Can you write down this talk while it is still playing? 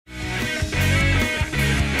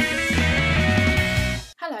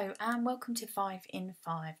and welcome to 5 in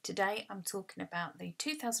 5. Today I'm talking about the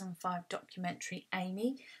 2005 documentary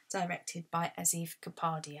Amy, directed by Asif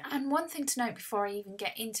Kapadia. And one thing to note before I even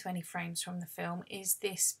get into any frames from the film is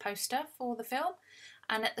this poster for the film,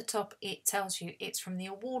 and at the top it tells you it's from the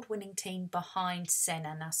award-winning team behind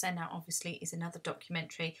Senna. Now Senna obviously is another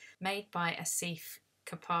documentary made by Asif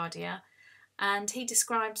Kapadia, and he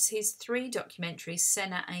describes his three documentaries,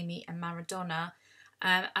 Senna, Amy and Maradona,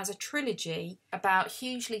 as a trilogy about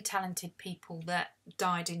hugely talented people that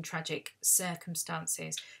died in tragic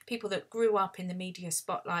circumstances. People that grew up in the media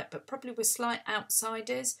spotlight but probably were slight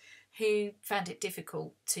outsiders who found it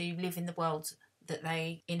difficult to live in the world that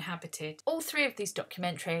they inhabited. All three of these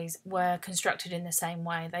documentaries were constructed in the same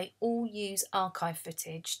way. They all use archive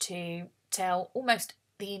footage to tell almost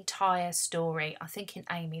the entire story. I think in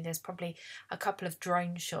Amy there's probably a couple of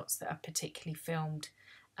drone shots that are particularly filmed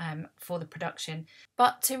for the production.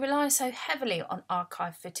 But to rely so heavily on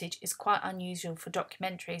archive footage is quite unusual for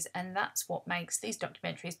documentaries, and that's what makes these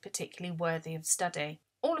documentaries particularly worthy of study.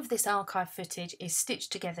 All of this archive footage is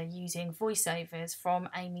stitched together using voiceovers from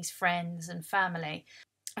Amy's friends and family.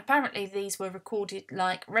 Apparently these were recorded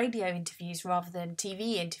like radio interviews rather than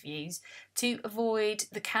TV interviews to avoid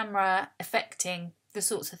the camera affecting the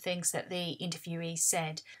sorts of things that the interviewees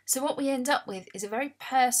said. So what we end up with is a very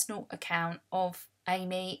personal account of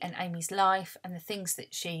Amy and Amy's life and the things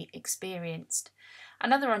that she experienced.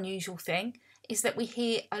 Another unusual thing is that we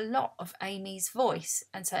hear a lot of Amy's voice,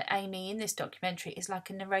 and so Amy in this documentary is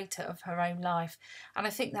like a narrator of her own life, and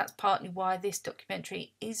I think that's partly why this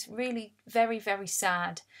documentary is really very, very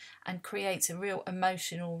sad and creates a real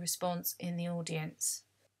emotional response in the audience.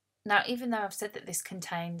 Now, even though I've said that this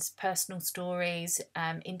contains personal stories,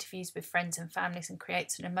 interviews with friends and families and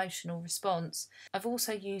creates an emotional response, I've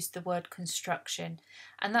also used the word construction.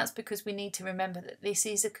 And that's because we need to remember that this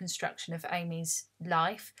is a construction of Amy's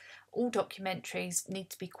life. All documentaries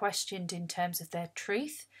need to be questioned in terms of their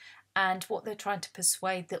truth and what they're trying to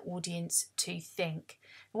persuade the audience to think.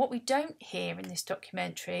 What we don't hear in this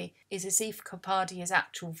documentary is Asif Kapadia's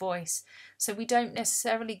actual voice, so we don't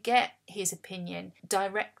necessarily get his opinion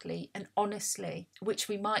directly and honestly, which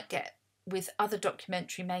we might get with other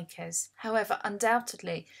documentary makers. However,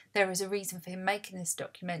 undoubtedly there is a reason for him making this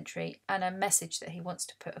documentary and a message that he wants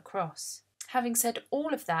to put across. Having said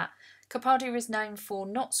all of that, Kapadia is known for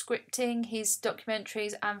not scripting his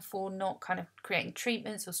documentaries and for not kind of creating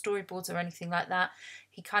treatments or storyboards or anything like that.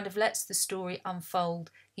 He kind of lets the story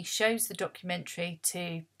unfold. He shows the documentary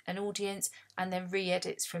to an audience and then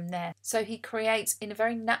re-edits from there. So he creates in a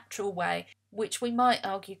very natural way, which we might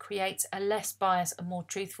argue creates a less biased and more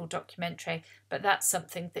truthful documentary, but that's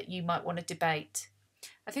something that you might want to debate.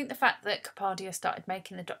 I think the fact that Kapadia started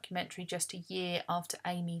making the documentary just a year after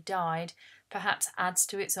Amy died perhaps adds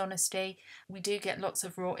to its honesty. We do get lots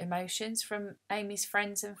of raw emotions from Amy's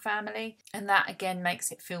friends and family, and that again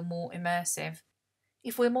makes it feel more immersive.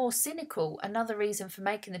 If we're more cynical, another reason for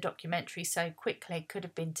making the documentary so quickly could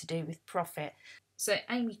have been to do with profit. So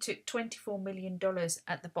Amy took $24 million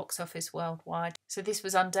at the box office worldwide, so this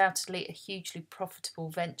was undoubtedly a hugely profitable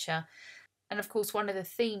venture. And of course, one of the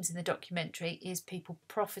themes in the documentary is people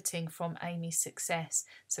profiting from Amy's success.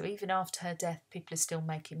 So even after her death, people are still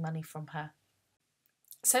making money from her.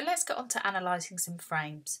 So let's get on to analysing some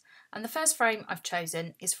frames. And the first frame I've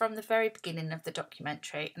chosen is from the very beginning of the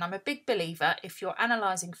documentary. And I'm a big believer, if you're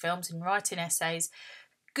analysing films and writing essays,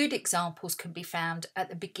 good examples can be found at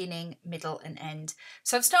the beginning, middle and end.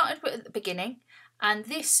 So I've started with at the beginning, and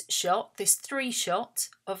this shot, this three shot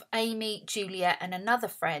of Amy, Juliet and another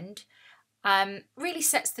friend, really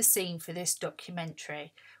sets the scene for this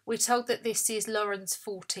documentary. We're told that this is Lauren's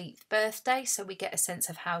 14th birthday, so we get a sense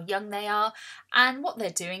of how young they are, and what they're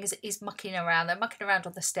doing is mucking around. They're mucking around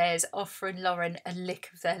on the stairs, offering Lauren a lick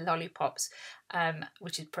of their lollipops,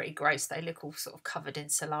 which is pretty gross. They look all sort of covered in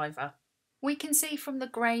saliva. We can see from the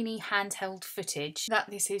grainy handheld footage that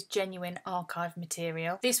this is genuine archive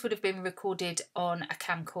material. This would have been recorded on a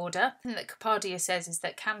camcorder. The thing that Kapadia says is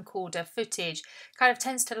that camcorder footage kind of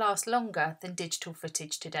tends to last longer than digital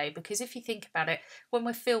footage today, because if you think about it, when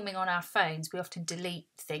we're filming on our phones, we often delete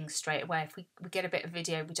things straight away. If we get a bit of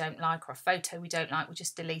video we don't like or a photo we don't like, we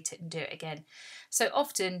just delete it and do it again. So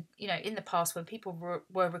often, you know, in the past when people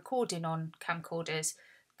were recording on camcorders,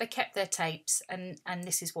 they kept their tapes, and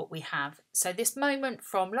this is what we have. So this moment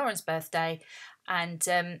from Lauren's birthday, and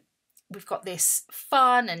we've got this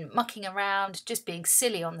fun and mucking around, just being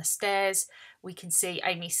silly on the stairs. We can see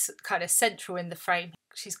Amy's kind of central in the frame.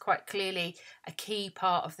 She's quite clearly a key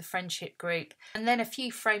part of the friendship group. And then a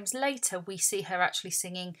few frames later, we see her actually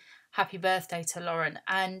singing Happy Birthday to Lauren,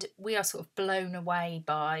 and we are sort of blown away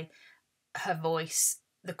by her voice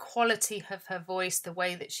the quality of her voice, the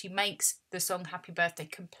way that she makes the song Happy Birthday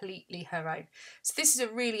completely her own. So this is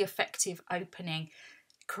a really effective opening,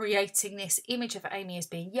 creating this image of Amy as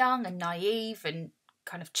being young and naive and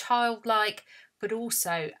kind of childlike, but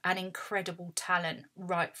also an incredible talent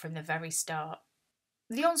right from the very start.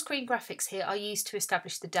 The on-screen graphics here are used to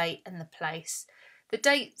establish the date and the place. The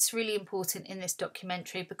date's really important in this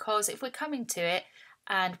documentary because if we're coming to it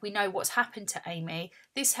and we know what's happened to Amy,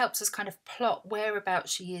 this helps us kind of plot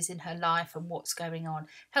whereabouts she is in her life and what's going on.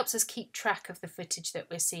 Helps us keep track of the footage that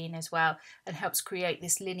we're seeing as well, and helps create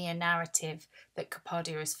this linear narrative that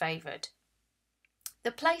Kapadia has favoured.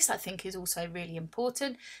 The place, I think, is also really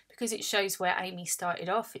important because it shows where Amy started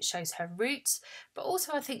off, it shows her roots, but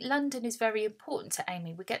also I think London is very important to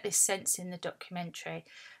Amy. We get this sense in the documentary.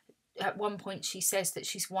 At one point she says that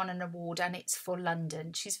she's won an award and it's for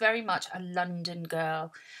London. She's very much a London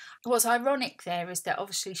girl. What's ironic there is that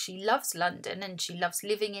obviously she loves London and she loves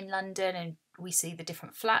living in London, and we see the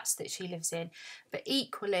different flats that she lives in, but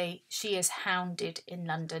equally she is hounded in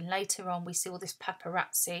London. Later on we see all this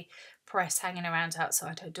paparazzi press hanging around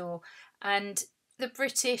outside her door, and the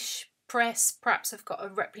British press perhaps have got a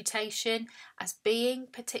reputation as being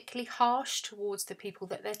particularly harsh towards the people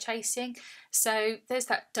that they're chasing. So there's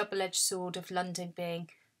that double-edged sword of London being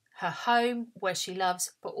her home where she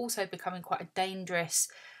loves, but also becoming quite a dangerous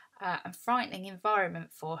and frightening environment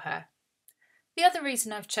for her. The other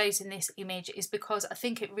reason I've chosen this image is because I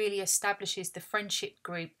think it really establishes the friendship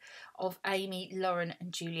group of Amy, Lauren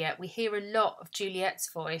and Juliet. We hear a lot of Juliet's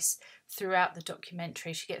voice throughout the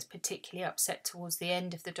documentary. She gets particularly upset towards the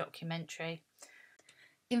end of the documentary.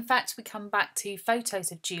 In fact, we come back to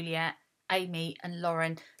photos of Juliet, Amy and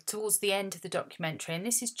Lauren towards the end of the documentary, and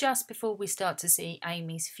this is just before we start to see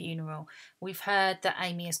Amy's funeral. We've heard that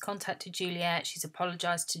Amy has contacted Juliet, she's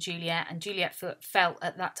apologised to Juliet, and Juliet felt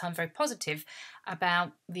at that time very positive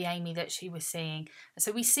about the Amy that she was seeing. And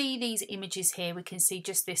so we see these images here. We can see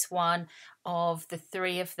just this one of the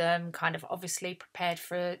three of them kind of obviously prepared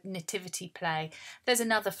for a nativity play. There's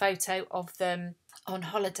another photo of them on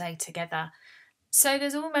holiday together. So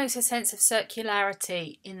there's almost a sense of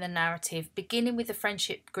circularity in the narrative, beginning with the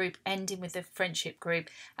friendship group, ending with the friendship group,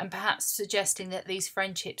 and perhaps suggesting that these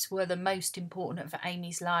friendships were the most important of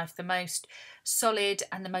Amy's life, the most solid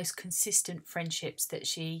and the most consistent friendships that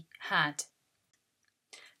she had.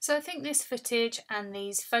 So I think this footage and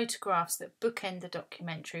these photographs that bookend the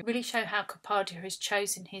documentary really show how Kapadia has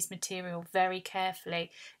chosen his material very carefully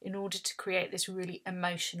in order to create this really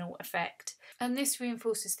emotional effect. And this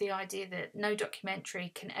reinforces the idea that no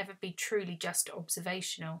documentary can ever be truly just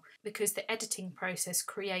observational, because the editing process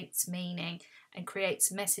creates meaning and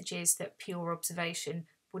creates messages that pure observation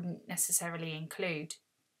wouldn't necessarily include.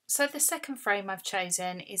 So the second frame I've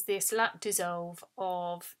chosen is this lap dissolve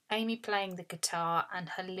of Amy playing the guitar and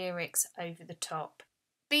her lyrics over the top.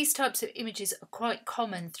 These types of images are quite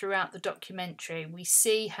common throughout the documentary. We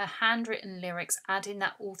see her handwritten lyrics adding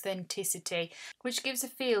that authenticity, which gives a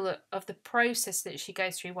feel of the process that she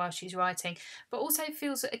goes through while she's writing, but also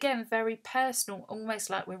feels, again, very personal, almost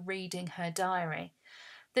like we're reading her diary.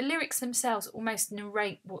 The lyrics themselves almost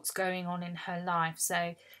narrate what's going on in her life.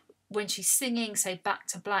 So when she's singing, say, Back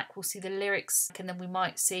to Black, we'll see the lyrics, and then we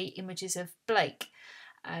might see images of Blake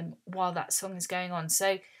while that song is going on.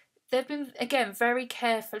 So they've been, again, very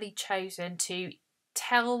carefully chosen to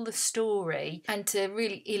tell the story and to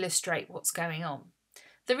really illustrate what's going on.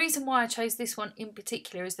 The reason why I chose this one in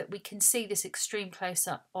particular is that we can see this extreme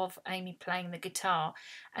close-up of Amy playing the guitar.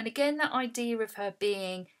 And again, that idea of her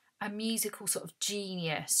being a musical sort of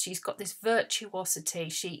genius. She's got this virtuosity.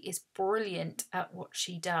 She is brilliant at what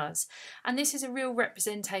she does. And this is a real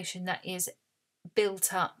representation that is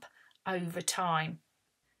built up over time,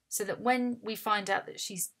 so that when we find out that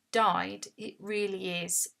she's died, it really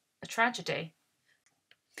is a tragedy.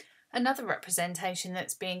 Another representation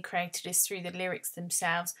that's being created is through the lyrics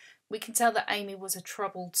themselves. We can tell that Amy was a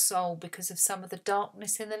troubled soul because of some of the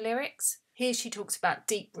darkness in the lyrics. Here she talks about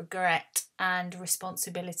deep regret and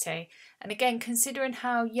responsibility. And again, considering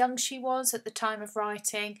how young she was at the time of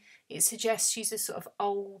writing, it suggests she's a sort of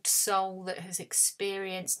old soul that has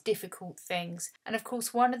experienced difficult things. And of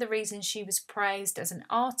course, one of the reasons she was praised as an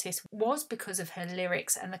artist was because of her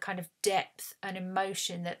lyrics and the kind of depth and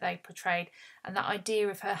emotion that they portrayed, and that idea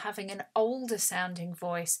of her having an older sounding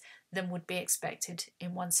voice than would be expected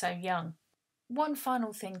in one so young. One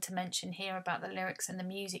final thing to mention here about the lyrics and the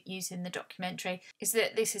music used in the documentary is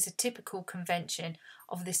that this is a typical convention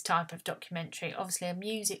of this type of documentary. Obviously, a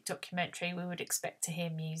music documentary, we would expect to hear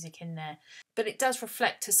music in there, but it does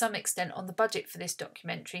reflect to some extent on the budget for this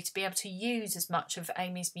documentary. To be able to use as much of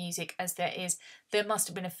Amy's music as there is, there must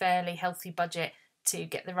have been a fairly healthy budget to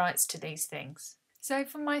get the rights to these things. So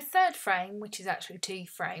for my third frame, which is actually 2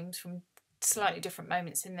 frames from slightly different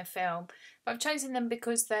moments in the film, but I've chosen them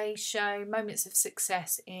because they show moments of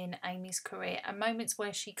success in Amy's career and moments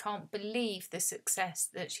where she can't believe the success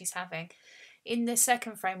that she's having. In the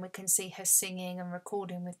second frame, we can see her singing and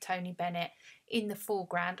recording with Tony Bennett. In the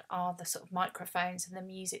foreground are the sort of microphones and the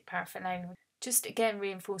music paraphernalia. Just again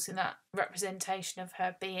reinforcing that representation of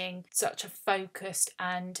her being such a focused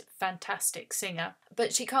and fantastic singer.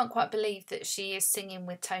 But she can't quite believe that she is singing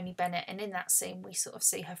with Tony Bennett, and in that scene we sort of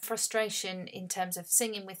see her frustration in terms of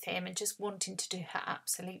singing with him and just wanting to do her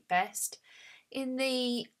absolute best. In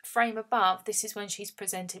the frame above, this is when she's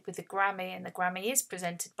presented with the Grammy, and the Grammy is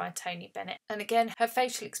presented by Tony Bennett. And again, her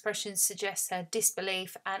facial expressions suggest her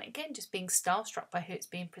disbelief and again just being starstruck by who it's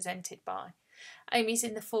being presented by. Amy's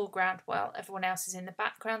in the foreground while everyone else is in the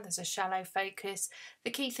background. There's a shallow focus.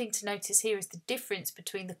 The key thing to notice here is the difference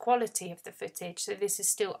between the quality of the footage. So this is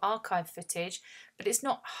still archive footage, but it's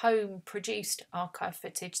not home produced archive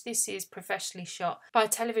footage. This is professionally shot by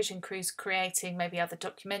television crews creating maybe other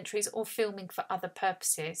documentaries or filming for other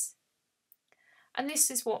purposes. And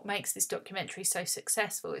this is what makes this documentary so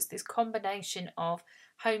successful. It's this combination of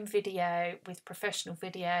home video with professional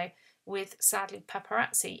video with, sadly,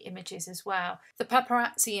 paparazzi images as well. The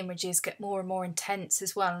paparazzi images get more and more intense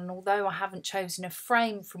as well, and although I haven't chosen a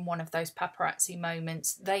frame from one of those paparazzi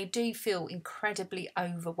moments, they do feel incredibly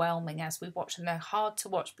overwhelming as we watch them. They're hard to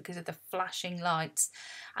watch because of the flashing lights,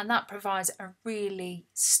 and that provides a really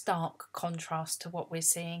stark contrast to what we're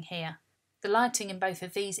seeing here. The lighting in both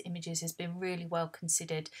of these images has been really well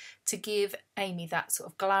considered to give Amy that sort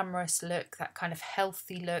of glamorous look, that kind of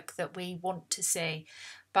healthy look that we want to see.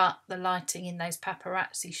 But the lighting in those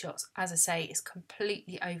paparazzi shots, as I say, is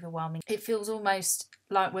completely overwhelming. It feels almost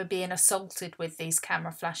like we're being assaulted with these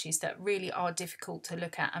camera flashes that really are difficult to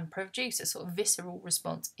look at and produce a sort of visceral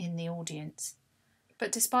response in the audience.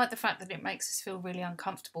 But despite the fact that it makes us feel really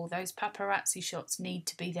uncomfortable, those paparazzi shots need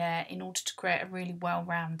to be there in order to create a really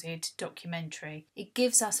well-rounded documentary. It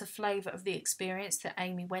gives us a flavour of the experience that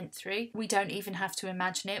Amy went through. We don't even have to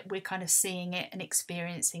imagine it, we're kind of seeing it and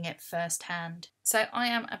experiencing it firsthand. So I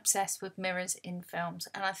am obsessed with mirrors in films,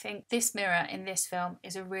 and I think this mirror in this film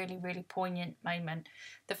is a really, really poignant moment.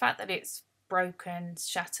 The fact that it's broken,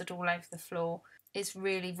 shattered all over the floor, is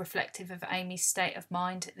really reflective of Amy's state of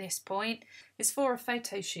mind at this point. It's for a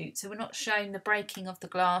photo shoot, so we're not shown the breaking of the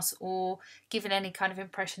glass or given any kind of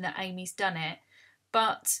impression that Amy's done it,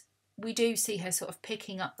 but we do see her sort of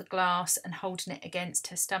picking up the glass and holding it against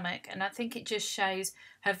her stomach, and I think it just shows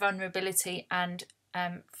her vulnerability and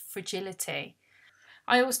fragility.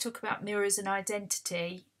 I always talk about mirrors and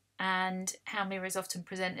identity, and how mirrors often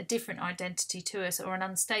present a different identity to us or an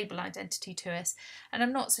unstable identity to us. And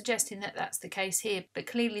I'm not suggesting that that's the case here, but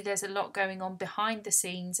clearly there's a lot going on behind the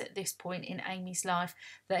scenes at this point in Amy's life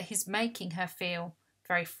that is making her feel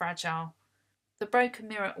very fragile. The broken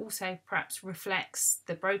mirror also perhaps reflects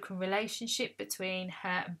the broken relationship between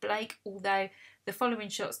her and Blake, although the following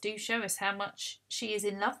shots do show us how much she is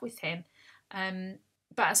in love with him.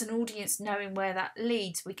 But as an audience, knowing where that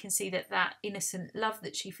leads, we can see that that innocent love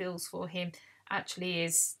that she feels for him actually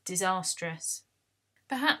is disastrous.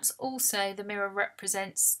 Perhaps also the mirror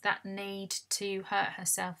represents that need to hurt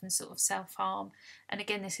herself and sort of self-harm. And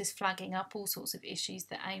again, this is flagging up all sorts of issues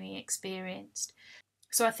that Amy experienced.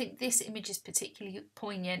 So I think this image is particularly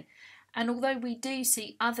poignant. And although we do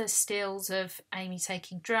see other stills of Amy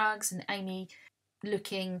taking drugs and Amy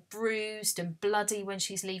looking bruised and bloody when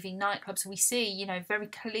she's leaving nightclubs, we see, very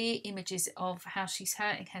clear images of how she's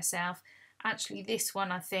hurting herself. Actually, this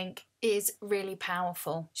one, I think, is really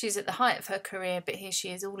powerful. She's at the height of her career, but here she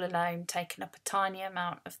is all alone, taking up a tiny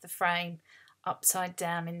amount of the frame, upside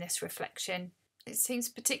down in this reflection. It seems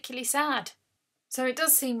particularly sad. So it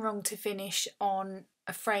does seem wrong to finish on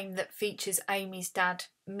a frame that features Amy's dad,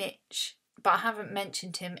 Mitch, but I haven't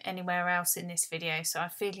mentioned him anywhere else in this video, so I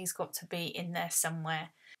feel he's got to be in there somewhere.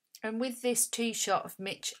 And with this two-shot of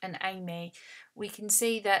Mitch and Amy, we can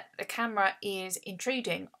see that the camera is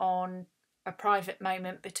intruding on a private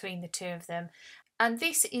moment between the two of them. And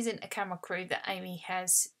this isn't a camera crew that Amy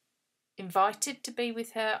has invited to be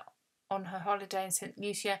with her on her holiday in St.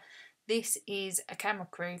 Lucia. This is a camera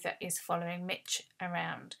crew that is following Mitch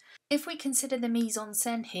around. If we consider the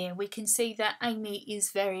mise-en-scène here, we can see that Amy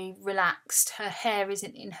is very relaxed. Her hair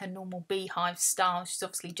isn't in her normal beehive style. She's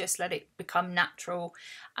obviously just let it become natural.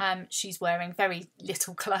 She's wearing very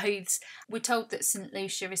little clothes. We're told that St.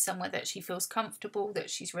 Lucia is somewhere that she feels comfortable, that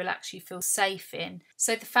she's relaxed, she feels safe in.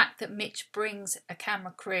 So the fact that Mitch brings a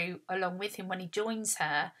camera crew along with him when he joins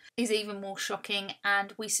her is even more shocking,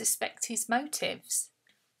 and we suspect his motives.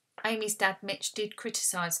 Amy's dad Mitch did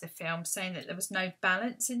criticise the film, saying that there was no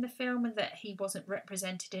balance in the film and that he wasn't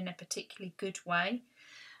represented in a particularly good way.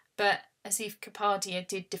 But Asif Kapadia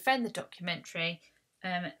did defend the documentary,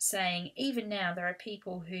 saying even now there are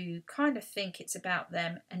people who kind of think it's about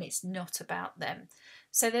them and it's not about them.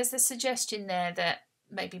 So there's the suggestion there that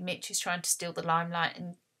maybe Mitch is trying to steal the limelight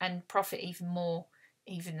and profit even more,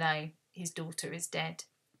 even though his daughter is dead.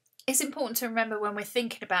 It's important to remember when we're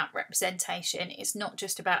thinking about representation, it's not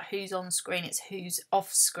just about who's on screen, it's who's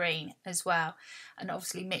off screen as well. And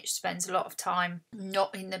obviously Mitch spends a lot of time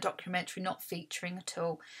not in the documentary, not featuring at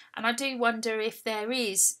all. And I do wonder if there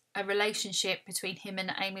is a relationship between him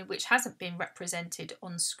and Amy which hasn't been represented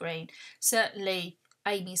on screen. Certainly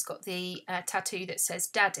Amy's got the tattoo that says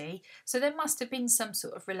Daddy, so there must have been some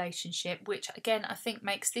sort of relationship, which again I think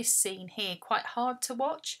makes this scene here quite hard to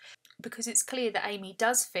watch, because it's clear that Amy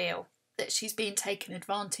does feel that she's being taken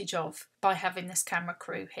advantage of by having this camera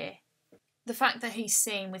crew here. The fact that he's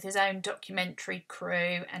seen with his own documentary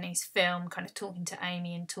crew and his film kind of talking to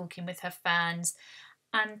Amy and talking with her fans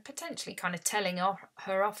and potentially kind of telling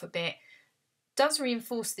her off a bit does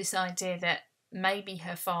reinforce this idea that maybe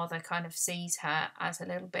her father kind of sees her as a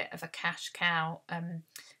little bit of a cash cow,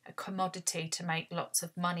 a commodity to make lots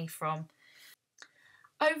of money from.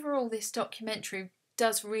 Overall, this documentary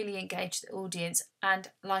does really engage the audience, and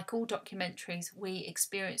like all documentaries, we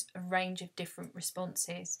experience a range of different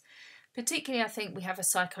responses. Particularly, I think we have a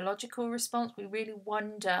psychological response. We really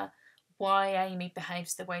wonder why Amy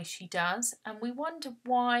behaves the way she does, and we wonder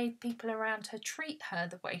why people around her treat her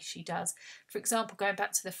the way she does. For example, going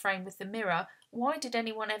back to the frame with the mirror, why did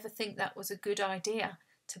anyone ever think that was a good idea,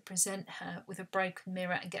 to present her with a broken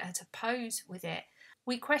mirror and get her to pose with it?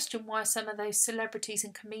 We question why some of those celebrities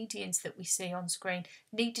and comedians that we see on screen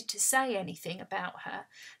needed to say anything about her.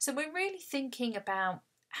 So we're really thinking about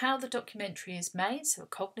how the documentary is made, so a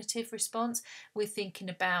cognitive response. We're thinking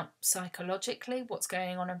about psychologically what's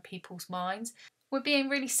going on in people's minds. We're being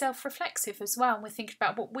really self-reflexive as well, and we're thinking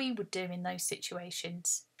about what we would do in those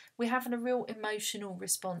situations. We're having a real emotional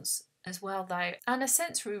response as well though, and a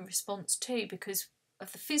sensory response too, because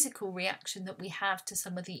of the physical reaction that we have to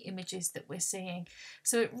some of the images that we're seeing.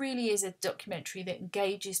 So it really is a documentary that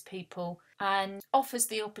engages people and offers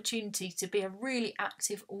the opportunity to be a really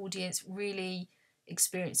active audience, really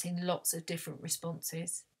experiencing lots of different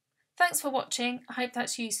responses. Thanks for watching. I hope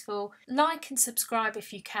that's useful. Like and subscribe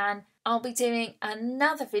if you can. I'll be doing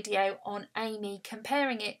another video on Amy,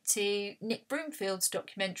 comparing it to Nick Broomfield's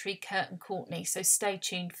documentary Kurt and Courtney, so stay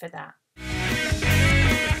tuned for that.